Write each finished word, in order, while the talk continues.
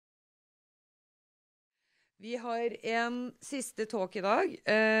Vi har en siste talk I dag.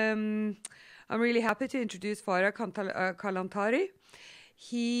 I'm really happy to introduce Farad Kalantary.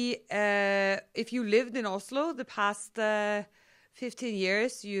 If you lived in Oslo the past 15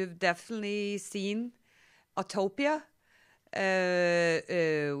 years, you've definitely seen Atopia,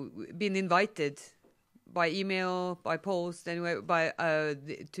 been invited by email, by post, anyway,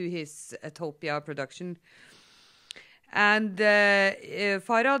 to his Atopia production. And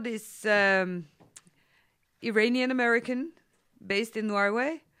Farad is Iranian-American, based in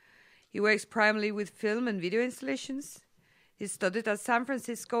Norway. He works primarily with film and video installations. He studied at San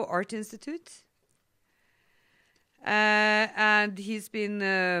Francisco Art Institute. And he's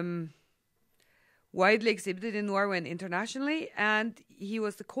been widely exhibited in Norway and internationally. And he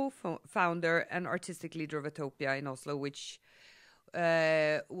was the co-founder and artistic leader of Atopia in Oslo, which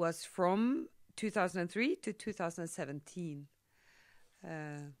was from 2003 to 2017.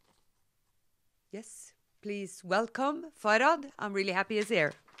 Yes, please welcome Farad. I'm really happy he's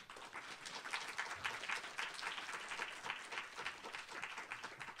here.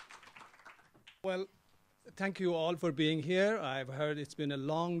 Well, thank you all for being here. I've heard it's been a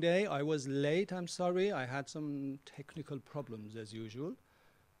long day. I was late, I'm sorry. I had some technical problems as usual.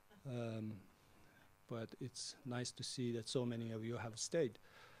 But it's nice to see that so many of you have stayed.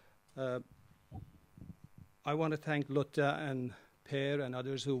 I want to thank Lotte and Per and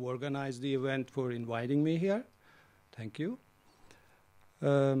others who organized the event for inviting me here. Thank you.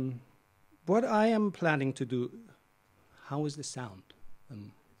 What I am planning to do, how is the sound?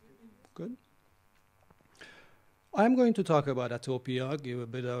 Good? I'm going to talk about Atopia, give a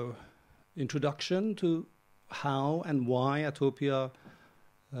bit of introduction to how and why Atopia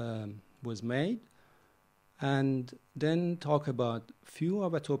was made, and then talk about a few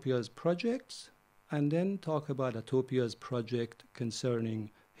of Atopia's projects, and then talk about Atopia's project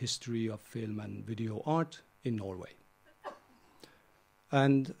concerning history of film and video art in Norway.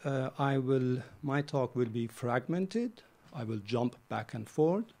 And my talk will be fragmented. I will jump back and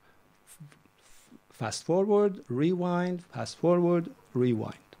forth, fast forward, rewind, fast forward,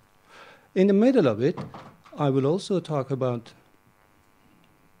 rewind. In the middle of it, I will also talk about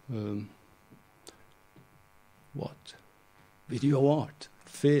video art,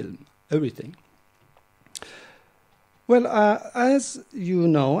 film, everything. Well, as you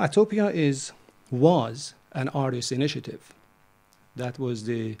know, Atopia was an artist initiative. That was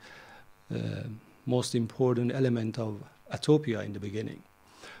the most important element of Atopia in the beginning.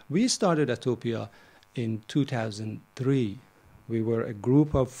 We started Atopia in 2003. We were a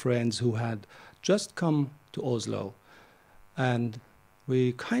group of friends who had just come to Oslo, and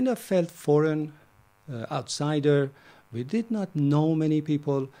we kind of felt foreign, outsider. We did not know many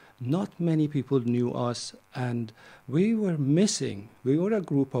people. Not many people knew us, and we were a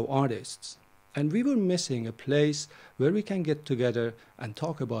group of artists, and we were missing a place where we can get together and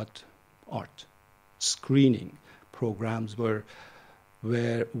talk about art. Screening programs were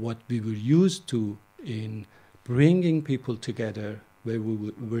what we were used to in bringing people together, where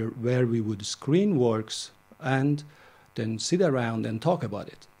we would screen works and then sit around and talk about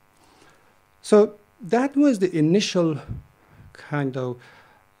it. So that was the initial kind of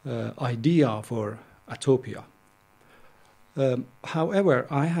idea for Atopia. However,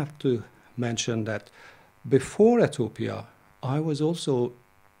 I have to mention that before Atopia, I was also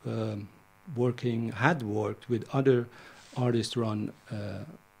had worked with other artist-run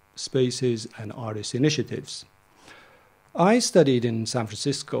spaces and artist initiatives. I studied in San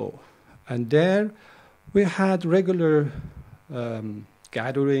Francisco, and there we had regular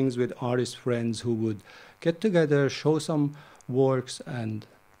gatherings with artist friends who would get together, show some works, and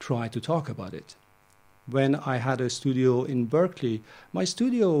try to talk about it. When I had a studio in Berkeley, my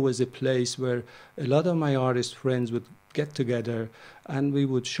studio was a place where a lot of my artist friends would get together, and we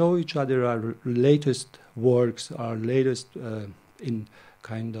would show each other our latest works, our latest in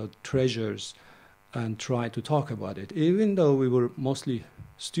kind of treasures, and try to talk about it. Even though we were mostly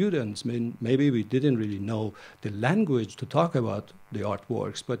students, maybe we didn't really know the language to talk about the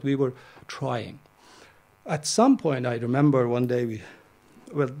artworks, but we were trying. At some point, I remember one day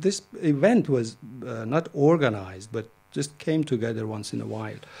this event was not organized, but just came together once in a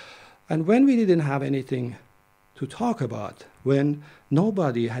while. And when we didn't have anything to talk about, when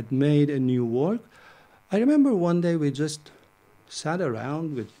nobody had made a new work, I remember one day we just sat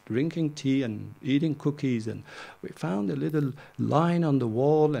around with drinking tea and eating cookies, and we found a little line on the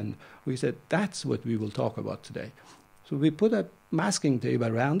wall, and we said, that's what we will talk about today. So we put a masking tape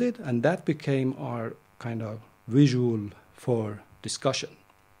around it, and that became our kind of visual for discussion.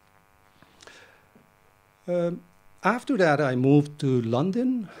 After that, I moved to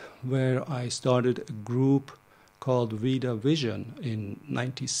London, where I started a group called Vida Vision in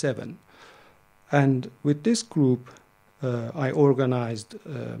 '97. And with this group, I organized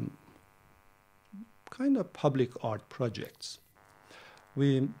kind of public art projects.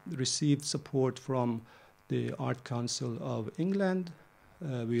 We received support from the Art Council of England.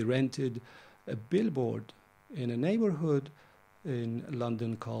 We rented a billboard in a neighborhood in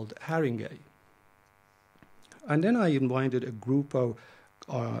London called Haringey. And then I invited a group of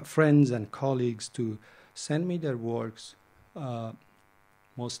friends and colleagues to send me their works,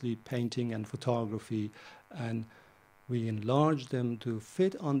 mostly painting and photography, and we enlarged them to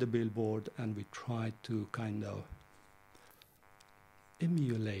fit on the billboard, and we tried to kind of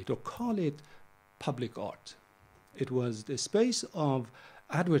emulate or call it public art. It was the space of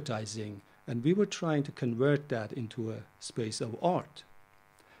advertising, and we were trying to convert that into a space of art.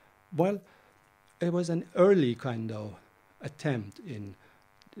 Well, it was an early kind of attempt in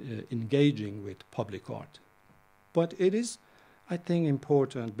engaging with public art. But it is, I think,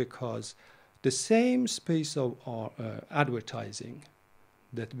 important because the same space of advertising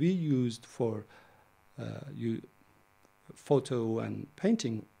that we used for photo and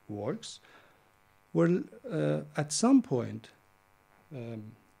painting works were at some point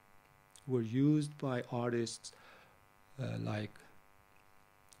were used by artists like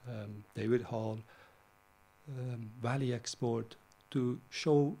David Hall, Valley Export, to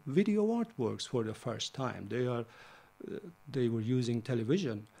show video artworks for the first time. They were using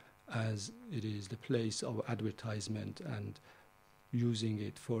television as it is the place of advertisement and using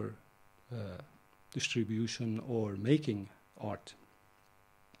it for distribution or making art.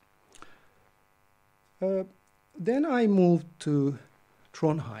 Then I moved to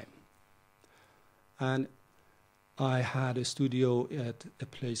Trondheim, and I had a studio at a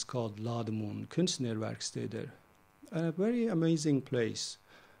place called Kunstnerverksteder, a very amazing place.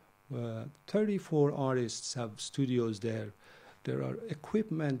 34 artists have studios there. There are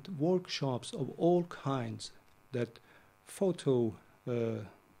equipment workshops of all kinds, that photo,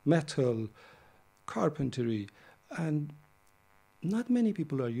 metal, carpentry, and not many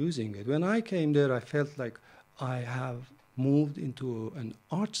people are using it. When I came there, I felt like I have moved into an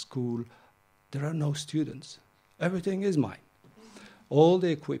art school. There are no students. Everything is mine. All the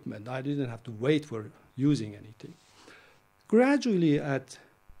equipment. I didn't have to wait for using anything. Gradually at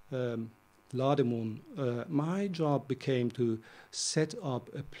Lademoen, my job became to set up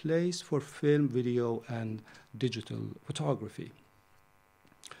a place for film, video, and digital photography.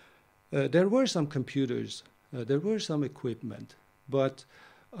 There were some computers, there were some equipment, but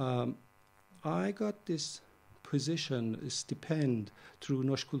I got this position, a stipend through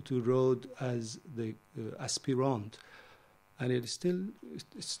Norsk Kulturråd as the aspirant, and it's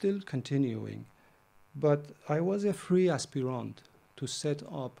still continuing. But I was a free aspirant to set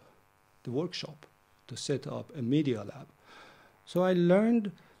up the workshop, to set up a media lab. So I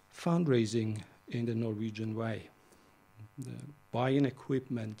learned fundraising in the Norwegian way, buying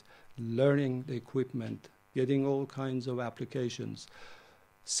equipment, learning the equipment, getting all kinds of applications,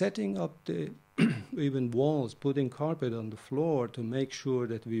 setting up the even walls, putting carpet on the floor to make sure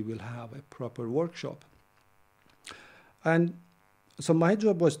that we will have a proper workshop. And so my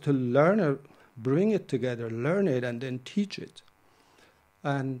job was to learn, bring it together, learn it, and then teach it.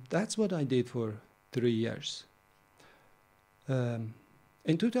 And that's what I did for 3 years. In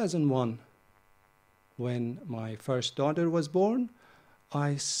 2001, when my first daughter was born,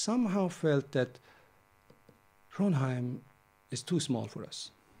 I somehow felt that Trondheim is too small for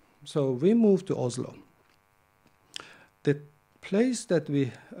us. So we moved to Oslo. The place that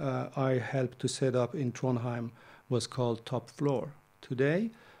I helped to set up in Trondheim was called Top Floor.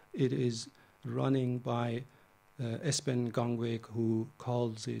 Today, it is running by Espen Gangvik, who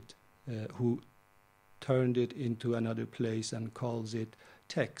turned it into another place and calls it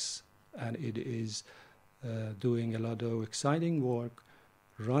Tex. And it is doing a lot of exciting work,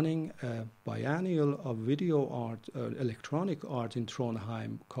 running a biennial of video art, electronic art in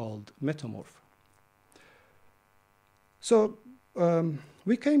Trondheim called Metamorph. So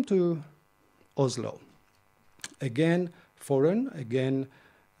we came to Oslo. Again, foreign, again,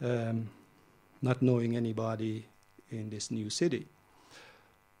 not knowing anybody in this new city.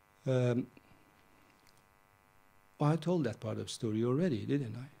 I told that part of the story already,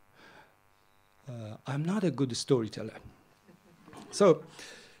 didn't I? I'm not a good storyteller. So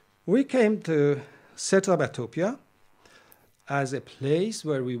we came to set up Atopia as a place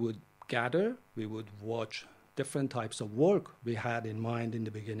where we would gather, we would watch different types of work we had in mind in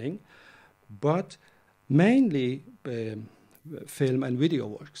the beginning, but mainly film and video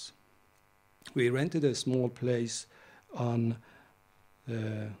works. We rented a small place on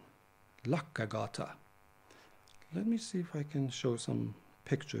Lakkagata. Let me see if I can show some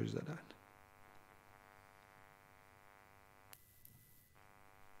pictures of that.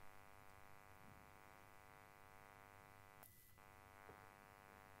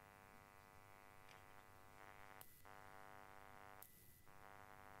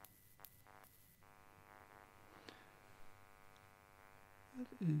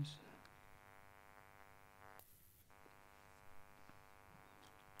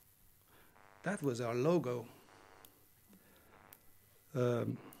 That was our logo. It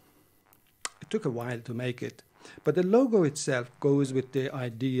took a while to make it, but the logo itself goes with the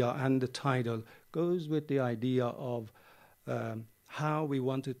idea, and the title goes with the idea of how we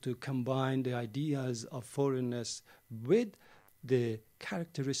wanted to combine the ideas of foreignness with the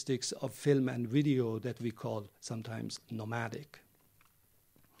characteristics of film and video that we call sometimes nomadic.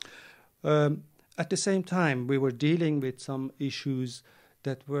 At the same time, we were dealing with some issues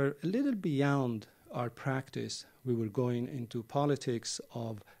that were a little beyond our practice. We were going into politics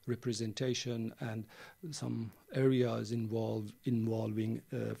of representation and some areas involving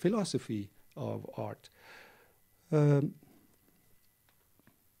philosophy of art.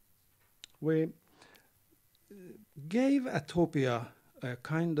 We gave Atopia a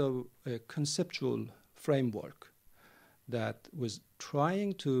kind of a conceptual framework that was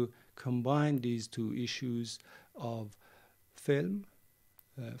trying to combine these two issues of film,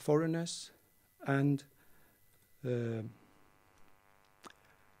 foreignness, and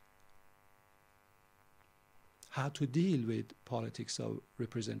how to deal with politics of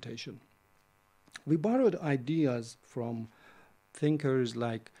representation. We borrowed ideas from thinkers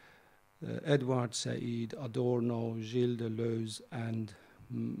like Edward Said, Adorno, Gilles Deleuze, and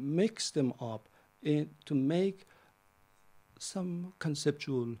mixed them up to make some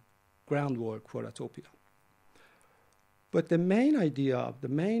conceptual groundwork for Atopia. But the main idea, the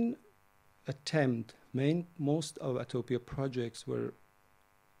main attempt, most of Atopia projects were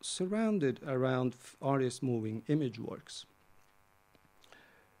surrounded around artists moving image works.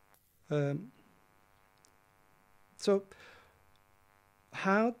 So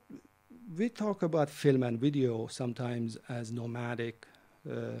how we talk about film and video sometimes as nomadic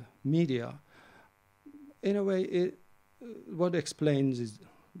media. In a way, what explains is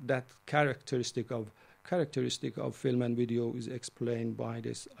that characteristic of film and video is explained by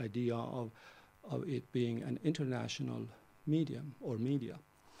this idea of it being an international medium or media.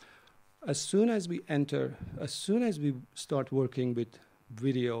 As soon as we start working with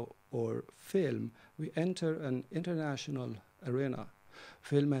video or film, we enter an international arena.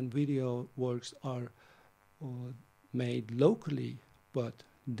 Film and video works are made locally, but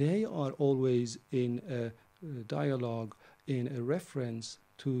they are always in a dialogue, in a reference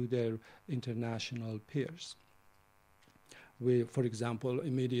to their international peers. For example,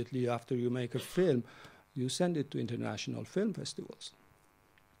 immediately after you make a film, you send it to international film festivals.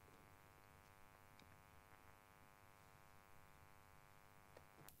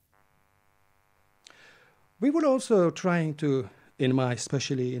 We were also trying to,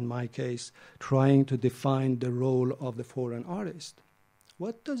 especially in my case, trying to define the role of the foreign artist.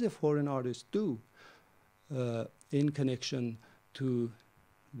 What does a foreign artist do in connection to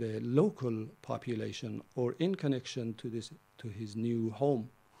the local population or in connection to his new home?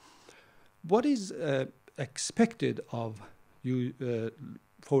 What is expected of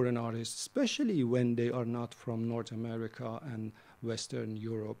foreign artists, especially when they are not from North America and Western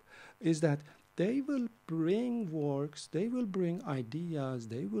Europe, is that they will bring works, they will bring ideas,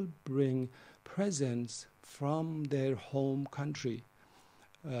 they will bring presence from their home country.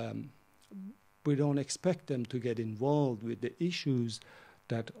 We don't expect them to get involved with the issues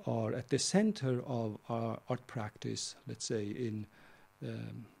that are at the center of our art practice, let's say in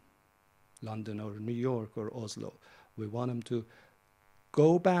London or New York or Oslo. We want them to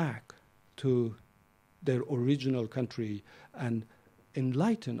go back to their original country and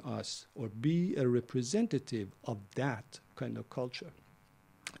enlighten us or be a representative of that kind of culture.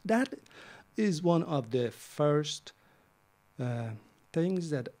 That is one of the first things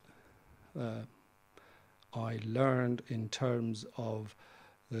that I learned in terms of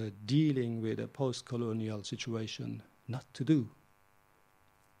dealing with a post-colonial situation not to do.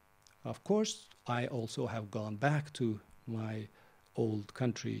 Of course, I also have gone back to my old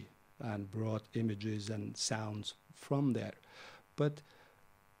country and brought images and sounds from there. But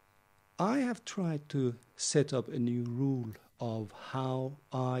I have tried to set up a new rule of how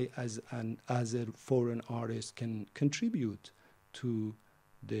I, as a foreign artist, can contribute to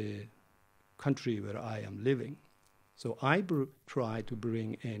the country where I am living. So I try to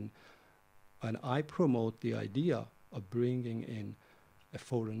bring in, and I promote the idea of bringing in a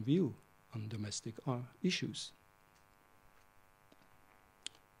foreign view on domestic issues.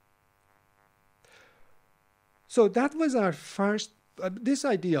 So that was our first, this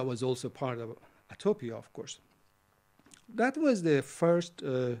idea was also part of Atopia, of course. That was the first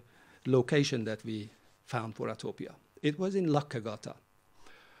location that we found for Atopia. It was in Lakkagata.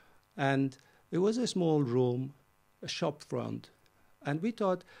 And it was a small room, a shop front. And we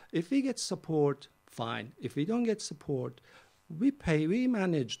thought, if we get support, fine. If we don't get support, we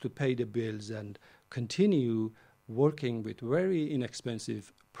manage to pay the bills and continue working with very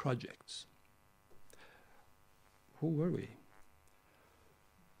inexpensive projects. Who were we?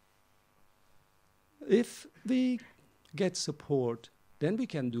 If we get support, then we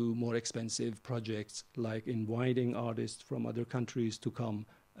can do more expensive projects, like inviting artists from other countries to come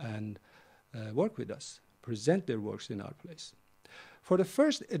and work with us, present their works in our place. For the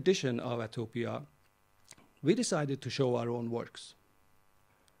first edition of Atopia, we decided to show our own works,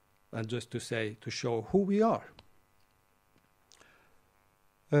 and just to show who we are.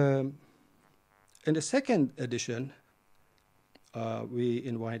 In the second edition, we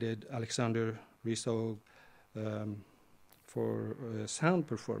invited Alexander Rizzo for sound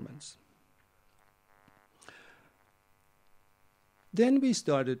performance. Then we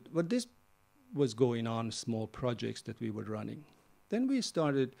started, this was going on, small projects that we were running. Then we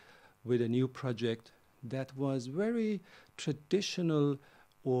started with a new project that was very traditional,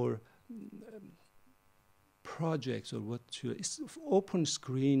 or projects, or what should open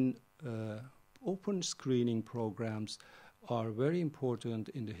screening programs are very important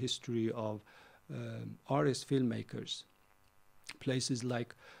in the history of artist filmmakers. Places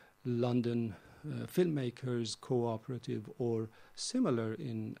like London Filmmakers Cooperative or similar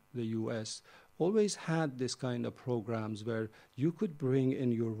in the US always had this kind of programs where you could bring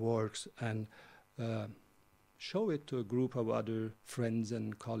in your works and show it to a group of other friends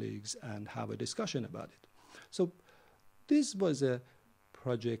and colleagues and have a discussion about it. So this was a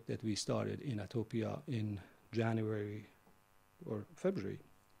project that we started in Atopia in January or February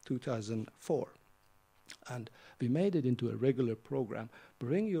 2004. And we made it into a regular program.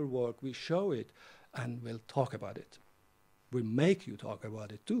 Bring your work, we show it, and we'll talk about it. We'll make you talk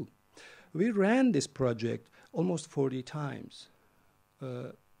about it too. We ran this project almost 40 times,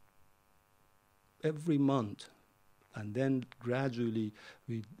 every month. And then gradually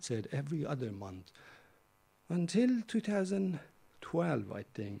we said every other month. Until 2012, I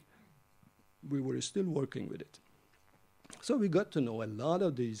think, we were still working with it. So we got to know a lot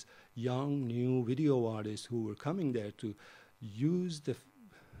of these young, new video artists who were coming there to use the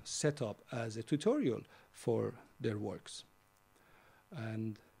setup as a tutorial for their works.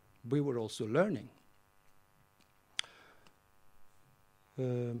 And we were also learning.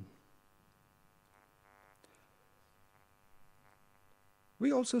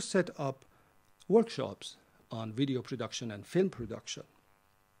 We also set up workshops on video production and film production.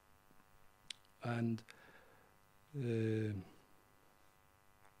 And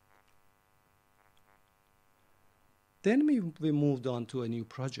then we moved on to a new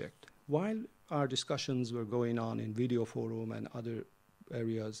project. While our discussions were going on in Video Forum and other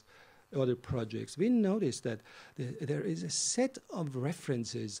areas, other projects, we noticed that there is a set of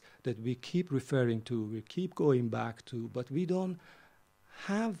references that we keep referring to, we keep going back to, but we don't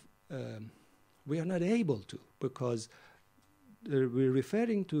have, we are not able to, because we're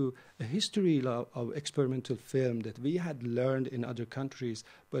referring to a history of experimental film that we had learned in other countries,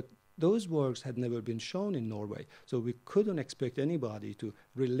 but those works had never been shown in Norway, so we couldn't expect anybody to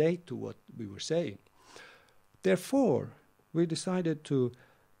relate to what we were saying. Therefore, we decided to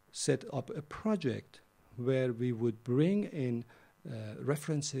set up a project where we would bring in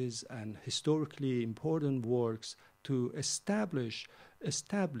references and historically important works to establish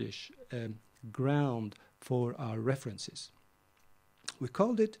ground for our references. We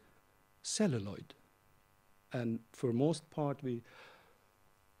called it celluloid, and for most part we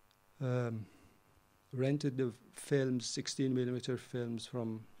rented the films, 16mm films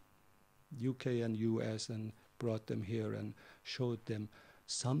from UK and US, and brought them here and showed them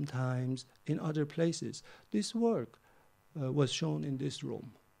sometimes in other places. This work was shown in this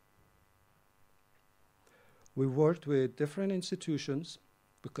room. We worked with different institutions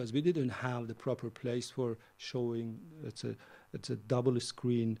because we didn't have the proper place for showing. It's a double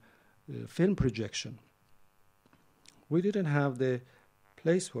screen film projection. We didn't have the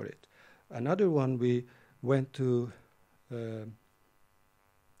place for it. Another one, we went to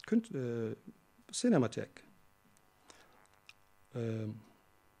Cinematheque.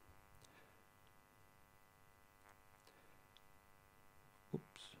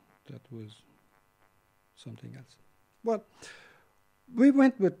 Oops, that was something else. Well, we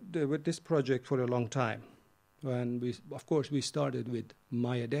went with this project for a long time. And of course, we started with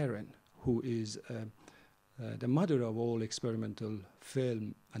Maya Deren, who is the mother of all experimental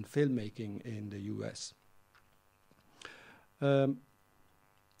film and filmmaking in the US.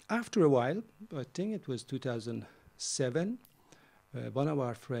 After a while, I think it was 2007, one of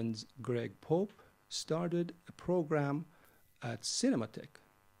our friends, Greg Pope, started a program at Cinematheque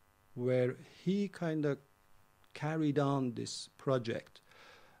where he kind of carried on this project.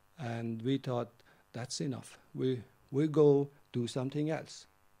 And we thought, that's enough. We go do something else.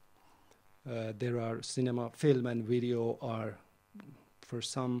 There are cinema, film, and video are, for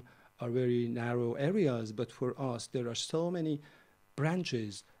some, are very narrow areas, but for us, there are so many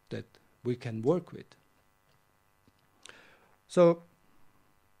branches that we can work with. So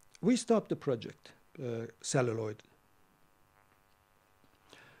we stopped the project, Celluloid.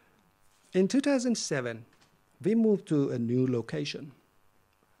 In 2007, we moved to a new location,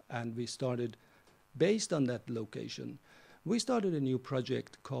 and we started, based on that location, we started a new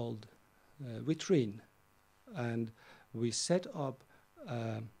project called Vitrine, and we set up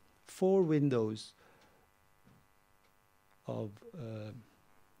 4 windows of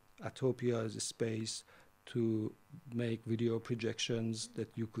Atopia's space to make video projections that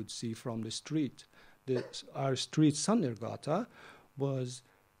you could see from the street. Our street, Sannergata,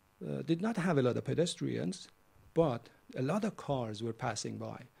 did not have a lot of pedestrians, but a lot of cars were passing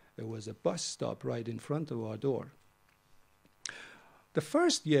by. There was a bus stop right in front of our door. The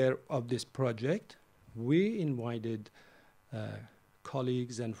first year of this project, we invited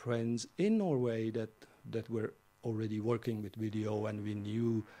colleagues and friends in Norway that were already working with video, and we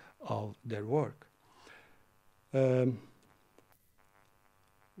knew of their work. Oops.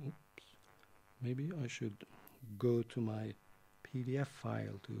 Maybe I should go to my PDF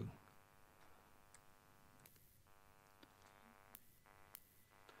file to...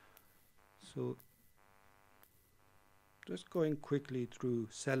 So, just going quickly through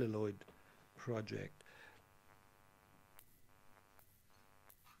Celluloid project.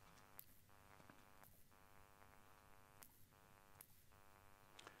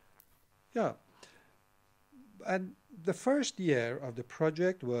 Yeah, and the first year of the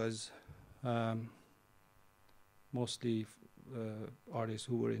project was mostly artists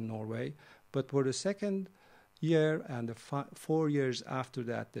who were in Norway, but for the second year and the 4 years after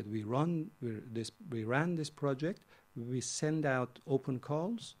that we ran this project, we send out open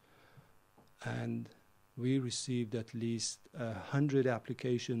calls, and we received at least 100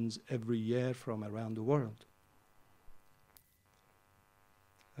 applications every year from around the world.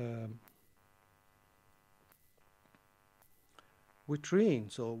 Vitrine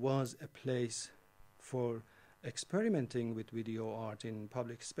was a place for experimenting with video art in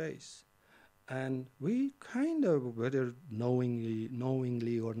public space. And we kind of, whether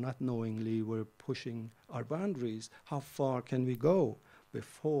knowingly or not knowingly, were pushing our boundaries. How far can we go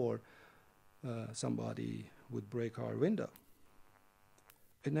before somebody would break our window?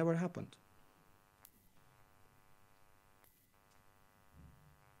 It never happened.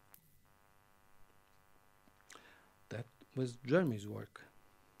 That was Jeremy's work.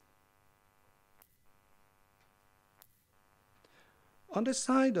 On the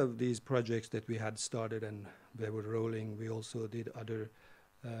side of these projects that we had started and they were rolling, we also did other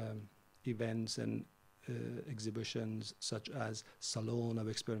events and exhibitions, such as Salon of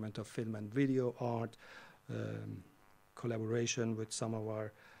Experimental Film and Video Art, collaboration with some of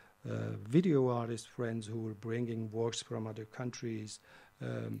our video artist friends who were bringing works from other countries.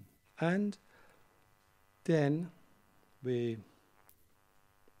 And then we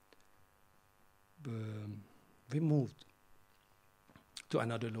moved to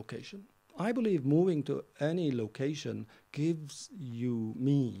another location. I believe moving to any location gives you,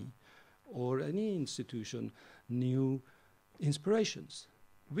 me, or any institution new inspirations.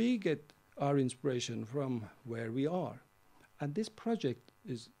 We get our inspiration from where we are. And this project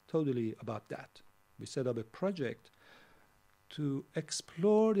is totally about that. We set up a project to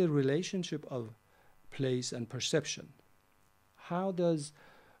explore the relationship of place and perception. How does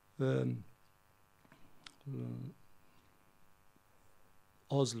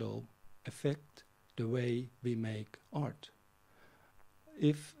Oslo affect the way we make art?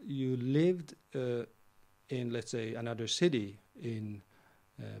 If you lived in, let's say, another city, in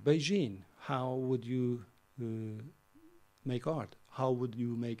Beijing, how would you make art? How would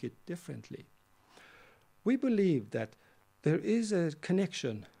you make it differently? We believe that there is a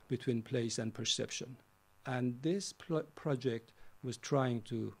connection between place and perception, and this project was trying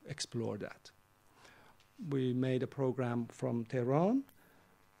to explore that. We made a program from Tehran.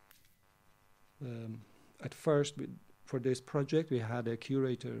 At first, for this project, we had a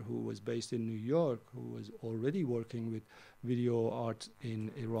curator who was based in New York, who was already working with video art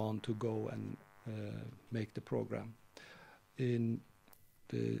in Iran to go and make the program. In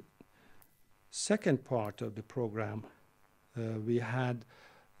the second part of the program, we had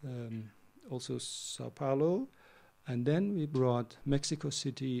also Sao Paulo, and then we brought Mexico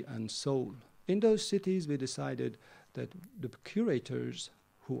City and Seoul. In those cities, we decided that the curators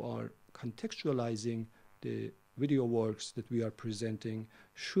who are contextualizing the video works that we are presenting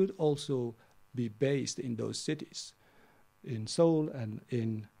should also be based in those cities, in Seoul and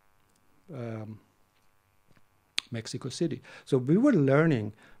in Mexico City. So we were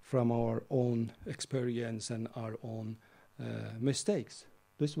learning from our own experience and our own mistakes.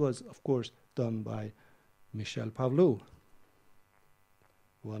 This was, of course, done by Michel Pavlou,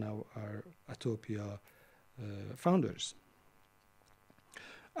 one of our Atopia founders.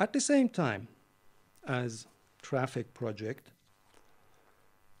 At the same time as traffic project,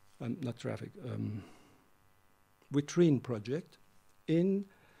 not traffic, vitrine project, in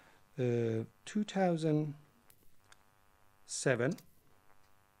 2007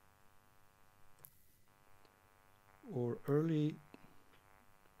 or early,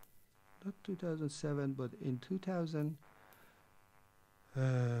 not 2007, but in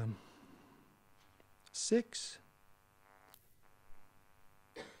 2006,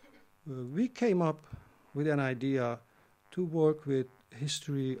 we came up with an idea to work with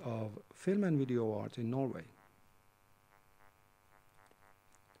history of film and video art in Norway.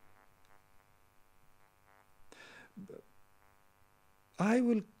 I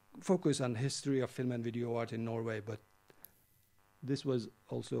will focus on history of film and video art in Norway, but this was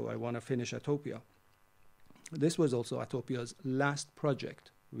also, I want to finish Atopia. This was also Atopia's last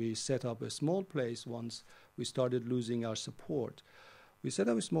project. We set up a small place once we started losing our support. We set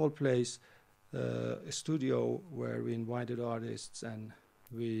up a small place, a studio where we invited artists, and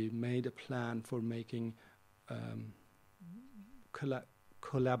we made a plan for making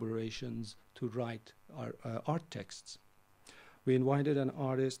collaborations to write our art texts. We invited an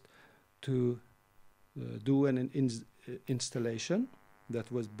artist to do an installation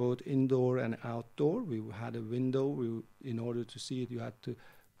that was both indoor and outdoor. We had a window. In order to see it, you had to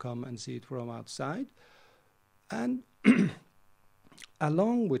come and see it from outside. And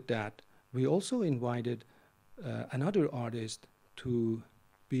along with that, we also invited another artist to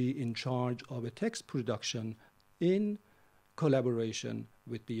be in charge of a text production in collaboration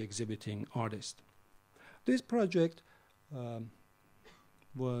with the exhibiting artist. This project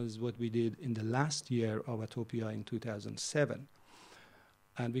was what we did in the last year of Atopia in 2007.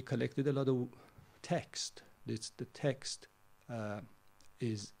 And we collected a lot of text. The text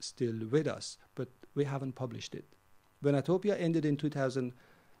is still with us, but we haven't published it. When Atopia ended in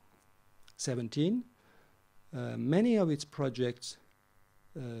 2017, many of its projects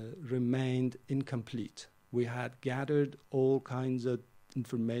remained incomplete. We had gathered all kinds of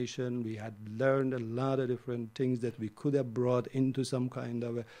information. We had learned a lot of different things that we could have brought into some kind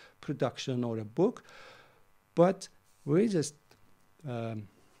of a production or a book, but we just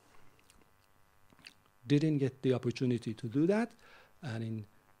didn't get the opportunity to do that. And in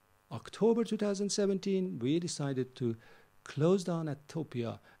October 2017, we decided to close down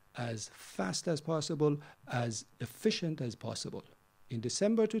Atopia as fast as possible, as efficient as possible. In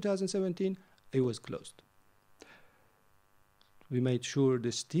December 2017, it was closed. We made sure the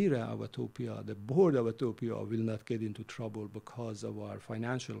Styre of Atopia, the board of Atopia, will not get into trouble because of our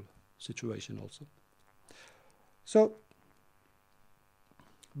financial situation also. So,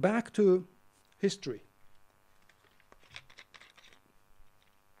 back to history.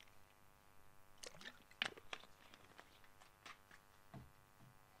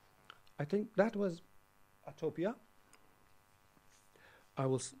 I think that was Atopia. I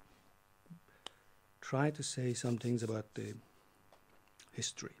will try to say some things about the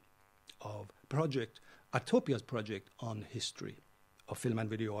history of Atopia's project on history of film and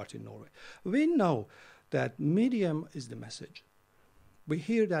video art in Norway. We know that medium is the message. We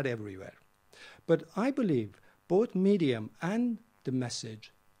hear that everywhere. But I believe both medium and the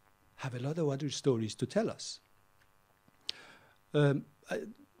message have a lot of other stories to tell us. When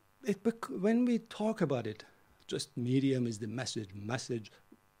we talk about it, just medium is the message,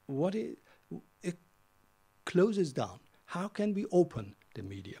 it closes down. How can we open the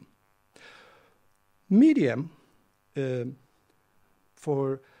medium? Medium,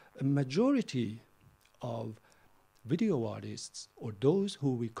 for a majority of video artists, or those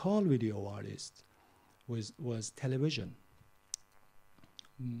who we call video artists, was television.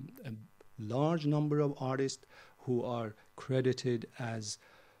 A large number of artists who are credited as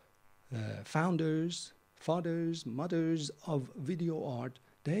founders, fathers, mothers of video art,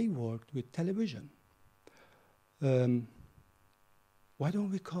 they worked with television. Why don't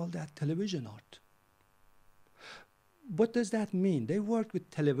we call that television art? What does that mean? They worked with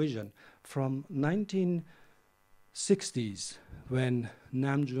television from 1960s when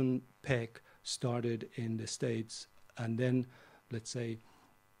Nam June Paik started in the States, and then, let's say,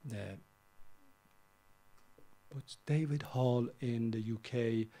 what's David Hall in the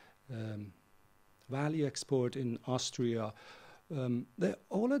UK, Valley Export in Austria,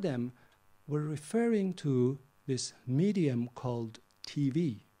 all of them were referring to this medium called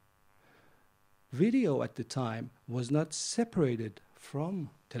TV. Video at the time was not separated from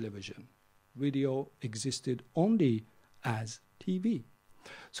television. Video existed only as TV.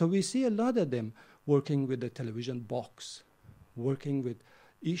 So we see a lot of them working with the television box, working with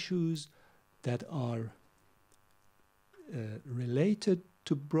issues that are related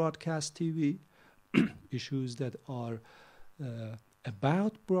to broadcast TV, issues that are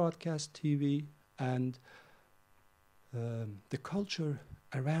about broadcast TV, and the culture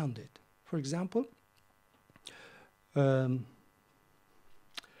around it. For example, let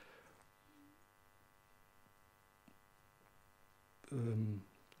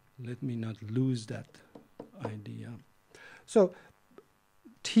me not lose that idea. So,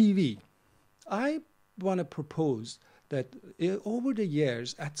 TV. I want to propose that over the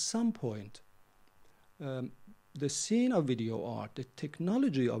years, at some point, the scene of video art, the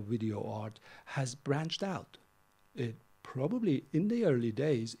technology of video art has branched out. Probably in the early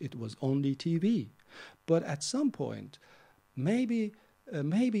days, it was only TV. But at some point, maybe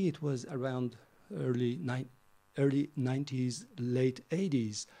it was around early 90s, late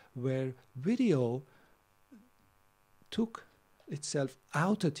 80s, where video took itself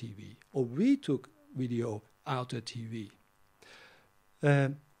out of TV, or we took video out of TV.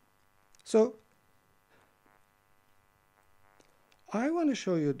 So I want to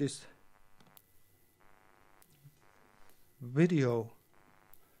show you this video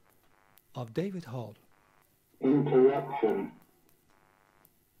of David Hall. Interruption.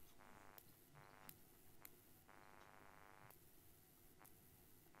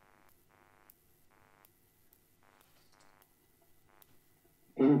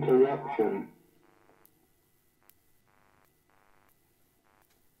 Interruption.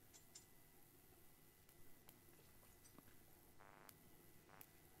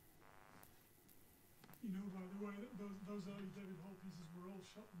 You know, by the way, those early David Hall pieces were all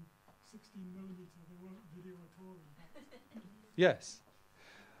shot in 16mm. They weren't video at all. Yes.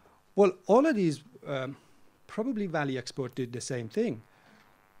 Well, all of these, probably Valley Export did the same thing.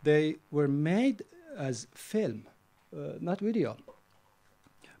 They were made as film, not video.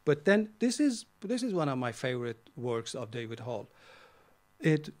 But then this is one of my favorite works of David Hall.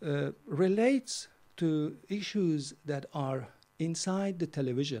 It relates to issues that are inside the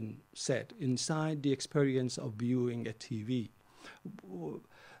television set, inside the experience of viewing a TV.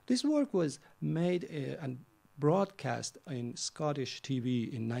 This work was made and broadcast in Scottish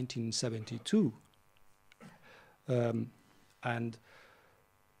TV in 1972.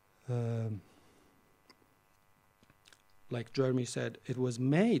 Like Jeremy said, it was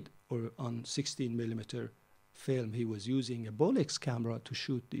made on 16mm film. He was using a Bolex camera to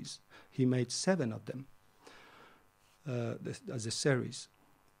shoot these. He made 7 of them as a series.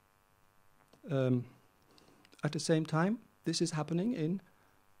 At the same time, this is happening in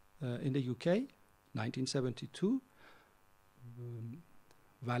the UK, 1972.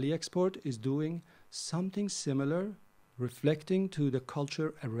 Valley Export is doing something similar, reflecting to the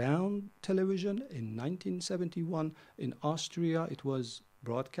culture around television. In 1971, in Austria, it was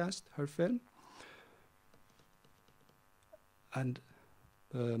broadcast, her film. And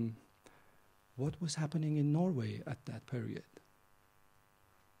what was happening in Norway at that period?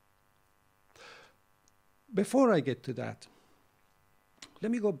 Before I get to that, let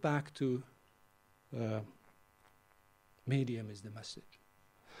me go back to medium is the message.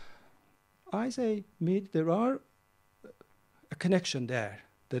 I say there are a connection there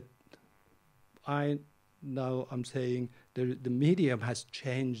that I'm saying the medium has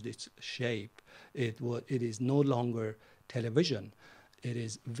changed its shape. It is no longer television. It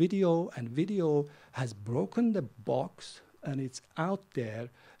is video, and video has broken the box, and it's out there.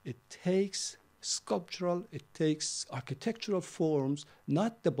 It takes sculptural, it takes architectural forms,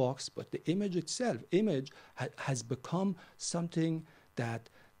 not the box, but the image itself. Image has become something that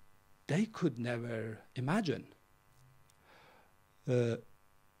they could never imagine. But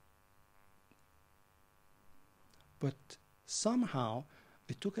somehow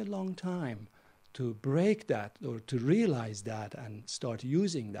it took a long time to break that or to realize that and start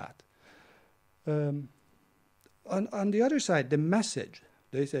using that. On the other side, the message.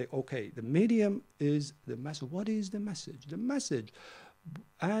 They say, okay, the medium is the message. What is the message? The message,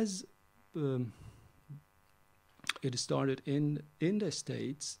 as it started in the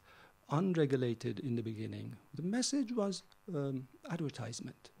States, unregulated in the beginning, the message was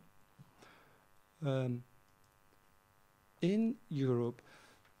advertisement. In Europe,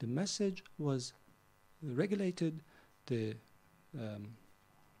 the message was regulated. The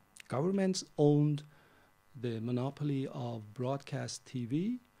governments owned the monopoly of broadcast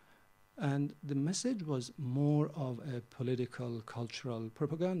TV, and the message was more of a political, cultural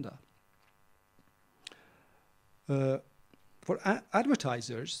propaganda. For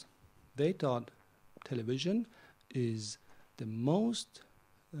advertisers, they thought television is the most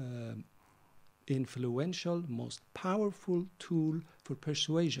influential, most powerful tool for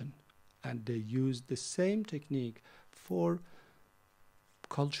persuasion, and they used the same technique for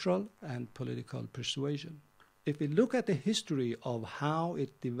cultural and political persuasion. If we look at the history of how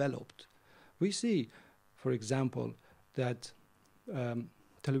it developed, we see, for example, that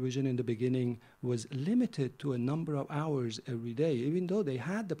television in the beginning was limited to a number of hours every day, even though they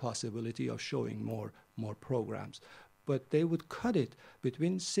had the possibility of showing more programs. But they would cut it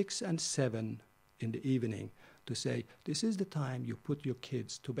between 6 and 7 in the evening to say, this is the time you put your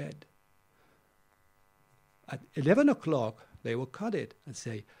kids to bed. At 11 o'clock, they will cut it and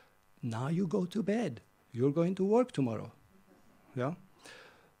say, now you go to bed. You're going to work tomorrow. Yeah?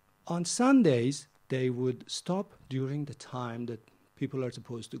 On Sundays, they would stop during the time that people are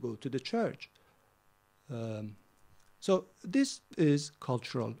supposed to go to the church. So this is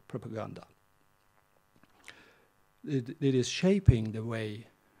cultural propaganda. It is shaping the way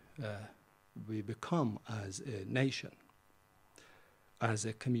we become as a nation, as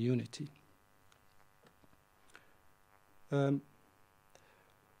a community. But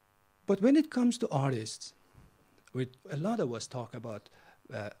when it comes to artists, a lot of us talk about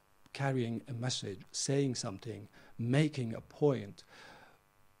carrying a message, saying something, making a point.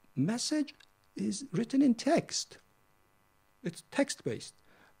 Message is written in text. It's text-based.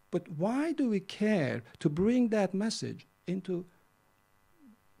 But why do we care to bring that message into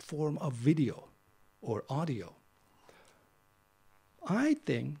form of video or audio? I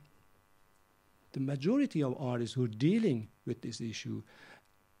think the majority of artists who are dealing with this issue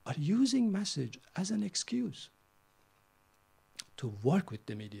are using message as an excuse to work with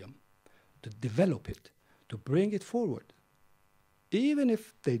the medium, to develop it, to bring it forward, even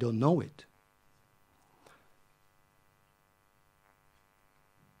if they don't know it.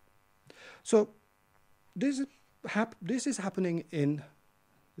 So this is happening in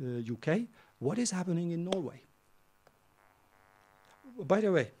UK. What is happening in Norway? By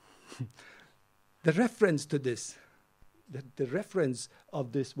the way, the reference to this, the reference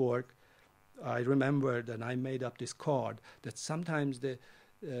of this work, I remembered, and I made up this card, that sometimes the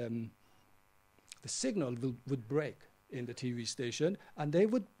signal would break in the TV station, and they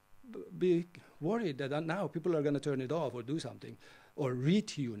would be worried that now people are going to turn it off or do something or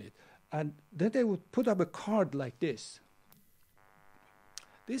retune it. And then they would put up a card like this.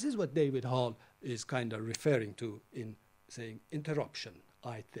 This is what David Hall is kind of referring to in saying interruption,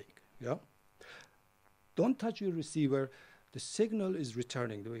 I think. Yeah? Don't touch your receiver. The signal is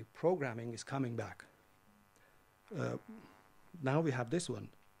returning. The programming is coming back. Now we have this one.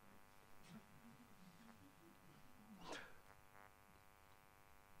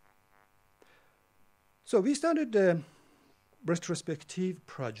 So we started the retrospective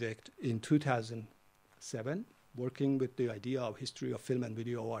project in 2007, working with the idea of history of film and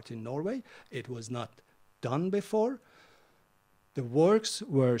video art in Norway. It was not done before. The works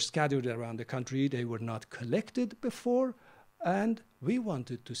were scattered around the country. They were not collected before, and we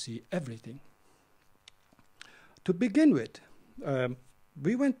wanted to see everything. To begin with,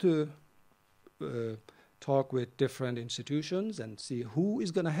 we went to talk with different institutions and see who is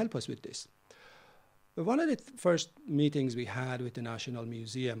going to help us with this. One of the first meetings we had with the National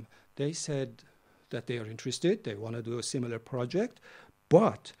Museum, they said that they are interested, they want to do a similar project,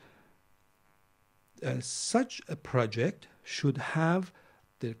 but such a project should have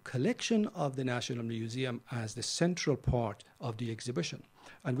the collection of the National Museum as the central part of the exhibition.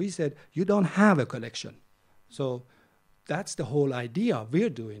 And we said, you don't have a collection. So that's the whole idea. We're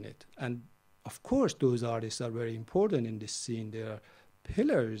doing it. And of course, those artists are very important in this scene. They are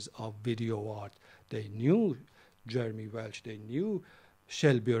pillars of video art. They knew Jeremy Welch, they knew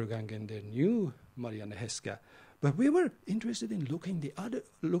Kjell Bjørgangen, they knew Marianne Heska. But we were interested in looking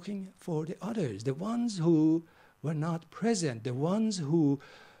for the others, the ones who were not present, the ones who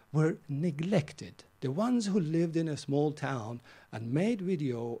were neglected, the ones who lived in a small town and made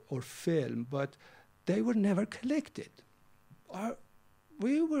video or film, but they were never collected.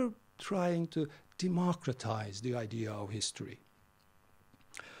 We were trying to democratize the idea of history.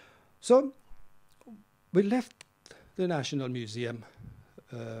 So we left the National Museum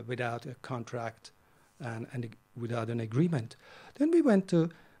without a contract and without an agreement. Then we went to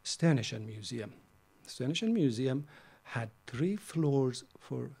Stenischen Museum. Stenischen Museum had 3 floors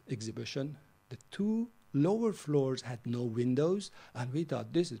for exhibition. The 2 lower floors had no windows, and we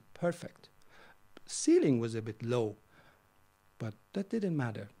thought this is perfect. Ceiling was a bit low, but that didn't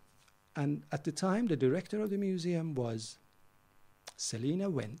matter. And at the time, the director of the museum was Selina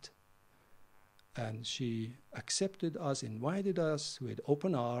Wendt, and she accepted us, invited us with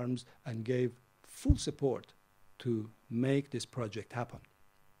open arms, and gave full support to make this project happen.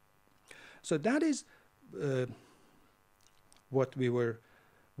 So that is what we were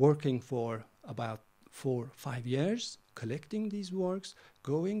working for about 4 or 5 years, collecting these works,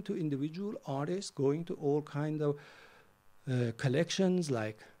 going to individual artists, going to all kind of collections,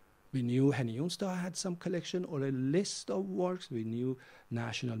 like we knew Henny Jonstad had some collection or a list of works. We knew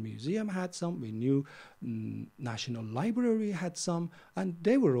National Museum had some. We knew National Library had some, and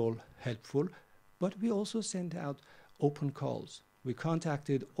they were all helpful. But we also sent out open calls. We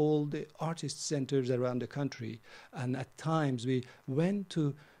contacted all the artist centers around the country, and at times we went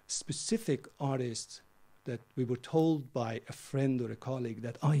to specific artists that we were told by a friend or a colleague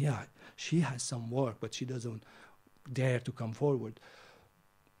that, oh yeah, she has some work, but she doesn't dare to come forward.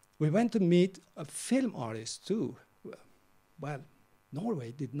 We went to meet a film artist too. Well,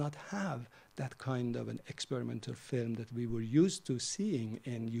 Norway did not have that kind of an experimental film that we were used to seeing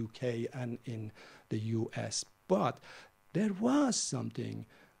in UK and in the US, but there was something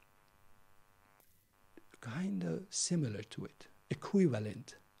kind of similar to it,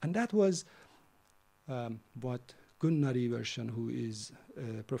 equivalent. And that was what Gunnar Iversen, who is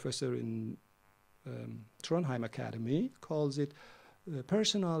a professor in Trondheim Academy, calls it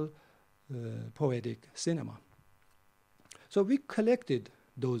personal poetic cinema. So we collected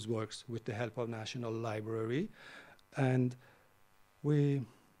those works with the help of National Library, and we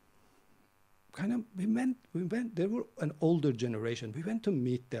went, they were an older generation. We went to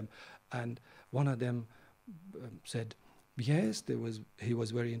meet them, and one of them said, yes, he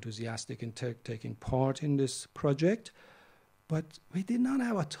was very enthusiastic in taking part in this project, but we did not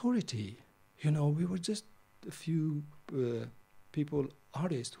have authority. You know, we were just a few people,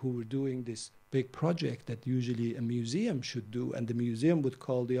 artists, who were doing this big project that usually a museum should do, and the museum would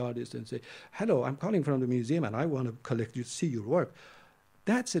call the artist and say, hello, I'm calling from the museum and I want to collect you, see your work.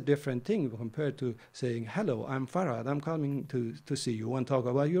 That's a different thing compared to saying, hello, I'm Farad, I'm coming to see you and talk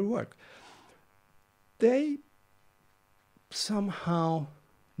about your work. They somehow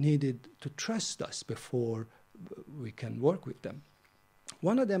needed to trust us before we can work with them.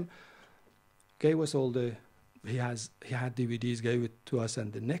 One of them gave us all he had DVDs, gave it to us,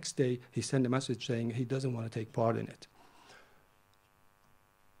 and the next day he sent a message saying he doesn't want to take part in it.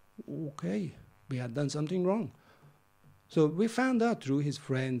 Okay, we had done something wrong. So we found out through his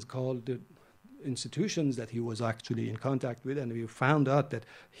friends, called the institutions that he was actually in contact with, and we found out that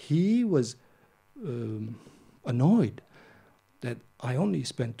he was annoyed that I only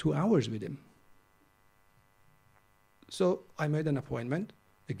spent 2 hours with him. So I made an appointment,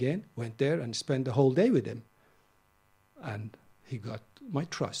 again, went there and spent the whole day with him. And he got my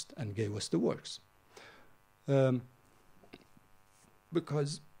trust and gave us the works.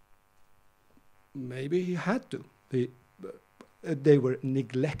 Because maybe he had to. They were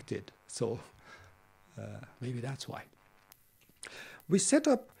neglected, so maybe that's why. We set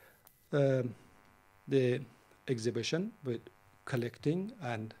up the exhibition with collecting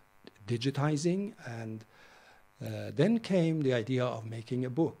and digitizing, and then came the idea of making a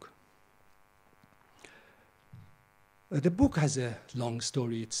book. The book has a long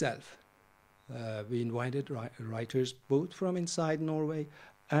story itself. We invited writers both from inside Norway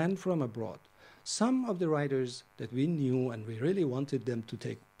and from abroad. Some of the writers that we knew and we really wanted them to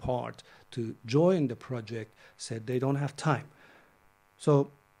take part, to join the project, said they don't have time.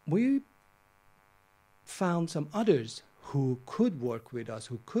 So we found some others who could work with us,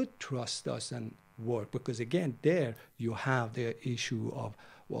 who could trust us and work, because again, there you have the issue of,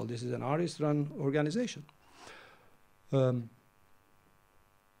 well, this is an artist-run organization.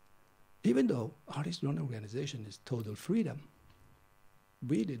 Even though artist-run organization is total freedom,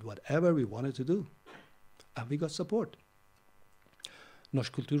 we did whatever we wanted to do, and we got support.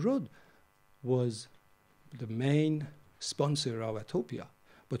 Norsk Kulturråd was the main sponsor of Atopia,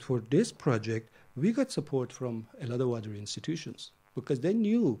 but for this project, we got support from a lot of other institutions, because they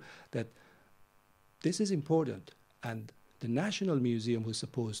knew that this is important, and the National Museum, who's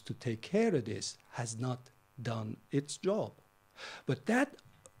supposed to take care of this, has not done its job. But that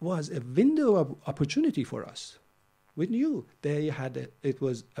was a window of opportunity for us. We knew it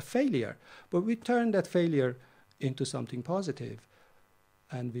was a failure, but we turned that failure into something positive,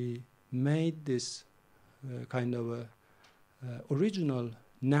 and we made this kind of a original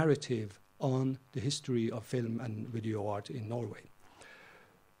narrative on the history of film and video art in Norway.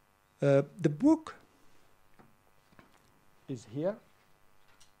 The book is here.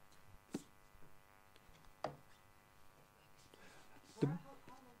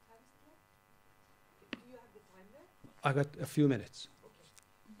 I got a few minutes. Okay.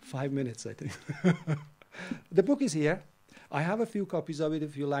 5 minutes, I think. The book is here. I have a few copies of it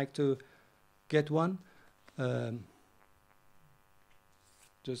if you like to get one.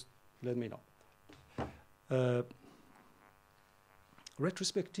 Just let me know.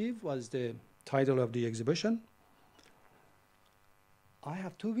 Retrospective was the title of the exhibition. I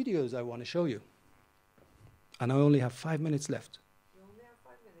have 2 videos I want to show you. And I only have 5 minutes left. You only have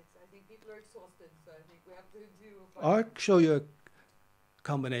 5 minutes. I think people are exhausted, so I think we have to do 5 I'll minutes. show you a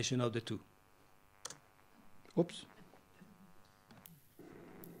combination of the 2. Oops.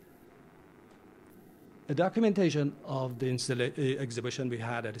 A documentation of the exhibition we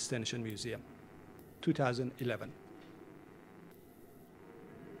had at the Stensham Museum, 2011.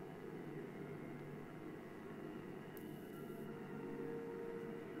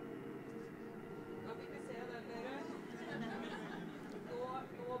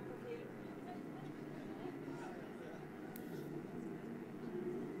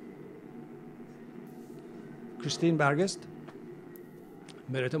 Kristin Bergest,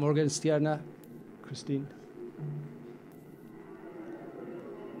 Merete Morgenstjerne, Kristin.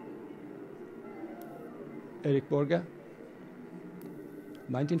 Erik Borge,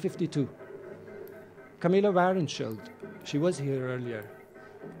 1952. Camilla Warenschild, she was here earlier.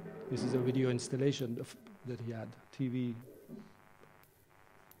 This is a video installation that he had, TV.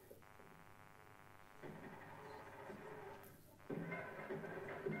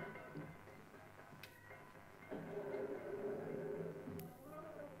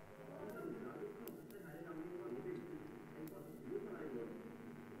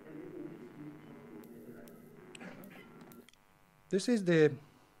 This is the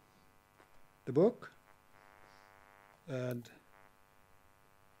book, and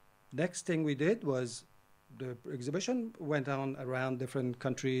next thing we did was the exhibition went on around different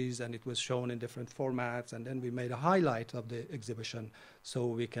countries, and it was shown in different formats, and then we made a highlight of the exhibition so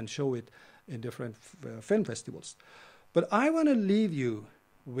we can show it in different film festivals. But I want to leave you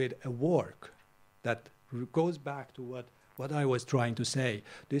with a work that goes back to what I was trying to say.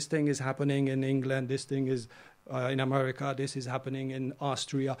 This thing is happening in England, this thing is in America, this is happening in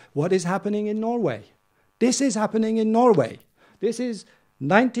Austria. What is happening in Norway? This is happening in Norway. This is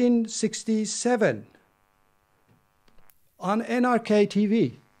 1967 on NRK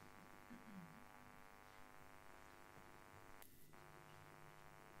TV.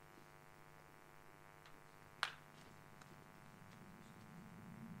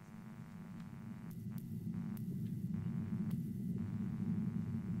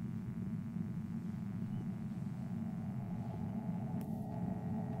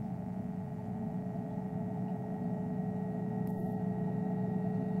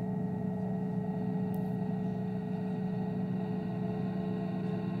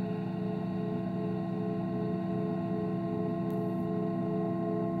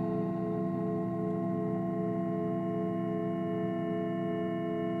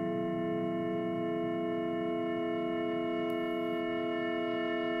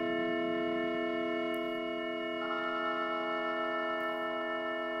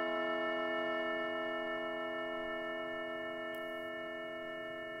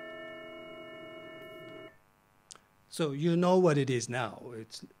 So you know what it is now.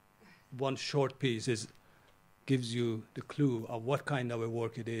 It's one short piece gives you the clue of what kind of a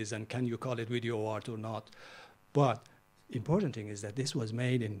work it is, and can you call it video art or not. But important thing is that this was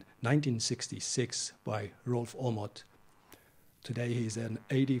made in 1966 by Rolf Aamodt. Today he's an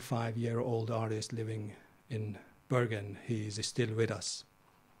 85-year-old artist living in Bergen. He is still with us.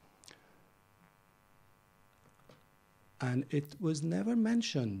 And it was never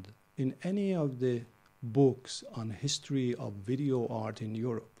mentioned in any of the books on history of video art in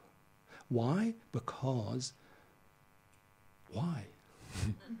Europe. Why? Because, why?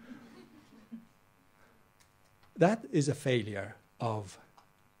 That is a failure of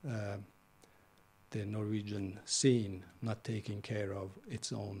the Norwegian scene not taking care of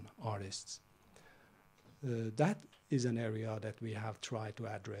its own artists. That is an area that we have tried to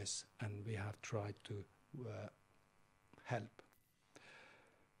address, and we have tried to help.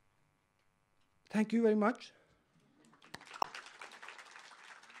 Thank you very much.